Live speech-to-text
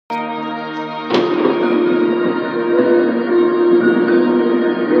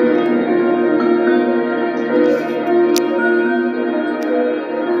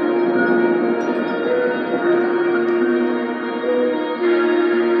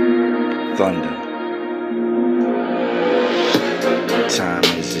Thunder. Time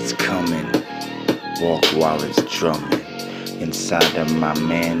as it's coming. Walk while it's drumming. Inside of my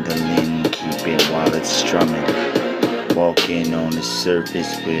mandolin, keep it while it's strumming. Walking on the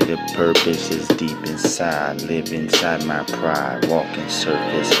surface where the purpose is deep inside. Live inside my pride. Walking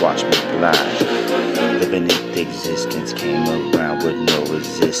surface, watch me glide. Living in existence, came around with no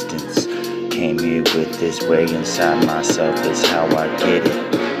resistance. Came here with this way inside myself is how I get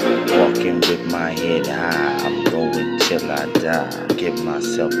it. Walking with my head high, I'm going till I die. Give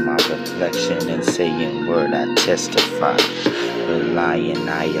myself my reflection and saying word I testify. Relying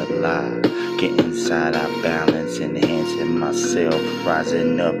I ally. Get inside I balance, enhancing myself.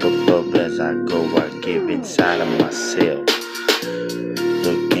 Rising up above as I go, I give inside of myself.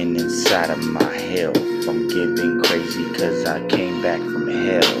 Looking inside of my hell. I'm giving crazy cause I came back from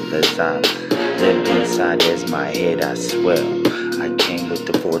hell. As I live inside as my head I swell. I came with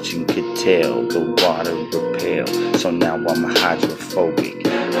the fortune could tell. The water repel. So now I'm hydrophobic.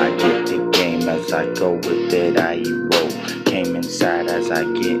 I get the game as I go with it I erode. Came inside as I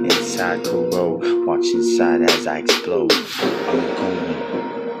get inside corrode. Watch inside as I explode. I'm going.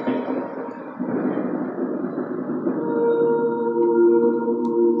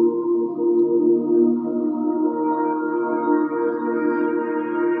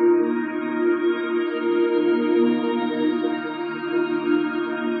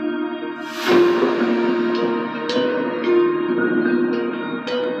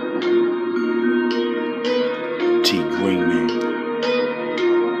 IG-GREENBERG.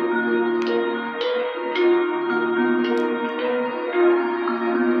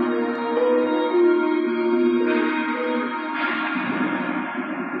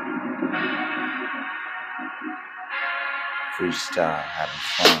 Freestyle, having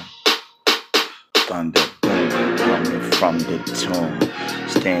fun. Thunder boom, coming from the tomb.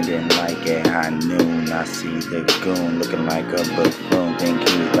 Standing like at high noon, I see the goon looking like a buffoon. Think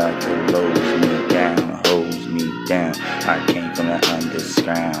he's about to lose me down, hose me down. I came from the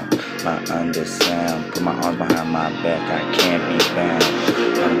underground, my undersound. Put my arms behind my back, I can't be bound.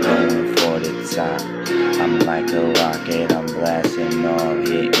 I'm going for the top. I'm like a rocket, I'm blasting off,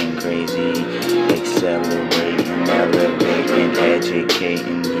 hitting crazy, accelerating, elevating,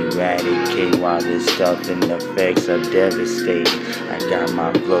 educating, eradicate while this stuff and effects are devastating. I got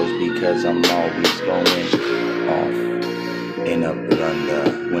my flows because I'm always going off in a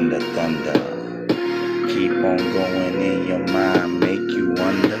blunder when the thunder keep on going in your mind, make you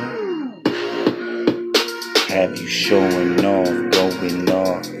wonder. Have you showing off, going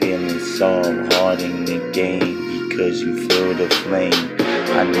off, feeling soft, hard in the game because you feel the flame.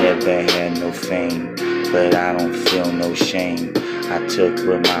 I never had no fame, but I don't feel no shame. I took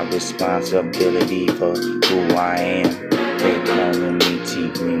with my responsibility for who I am. They calling me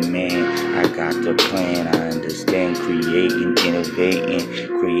T-Green Man. I got the plan, I understand, creating, innovating,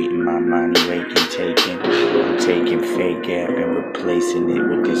 creating my money raking, taking. I'm taking fake app and replacing it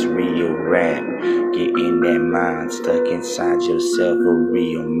with this real rap. Getting that mind stuck inside yourself, a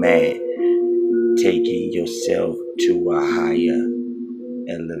real mad. Taking yourself to a higher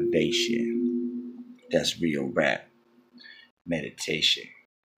elevation. That's real rap. Meditation.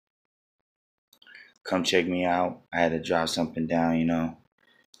 Come check me out. I had to drop something down, you know.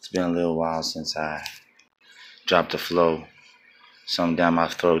 It's been a little while since I dropped the flow. Something down my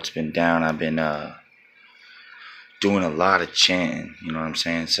throat's been down. I've been doing a lot of chanting, you know what I'm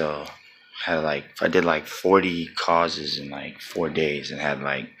saying? So I did like 40 causes in like 4 days and had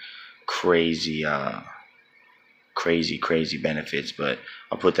like crazy benefits. But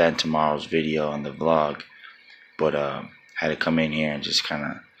I'll put that in tomorrow's video on the vlog. But had to come in here and just kind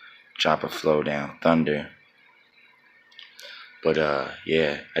of drop a flow down, thunder. But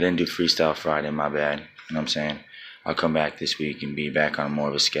yeah, I didn't do Freestyle Friday, my bad. You know what I'm saying? I'll come back this week and be back on more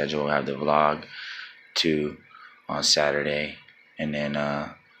of a schedule. I'll have the vlog too on Saturday, and then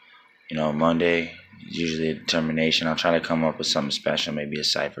you know, Monday usually a determination. I'll try to come up with something special, maybe a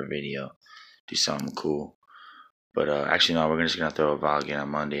cypher video, do something cool. But actually no, we're just gonna throw a vlog in on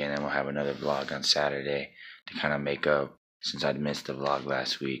Monday, and then we'll have another vlog on Saturday to kind of make up since I missed the vlog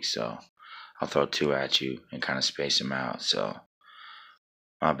last week. So I'll throw 2 at you and kind of space them out. So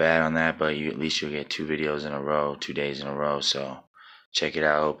my bad on that, but at least you'll get 2 videos in a row, 2 days in a row. So check it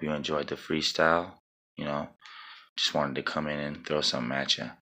out. Hope you enjoyed the freestyle. You know, just wanted to come in and throw something at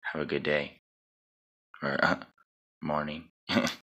you. Have a good day or morning.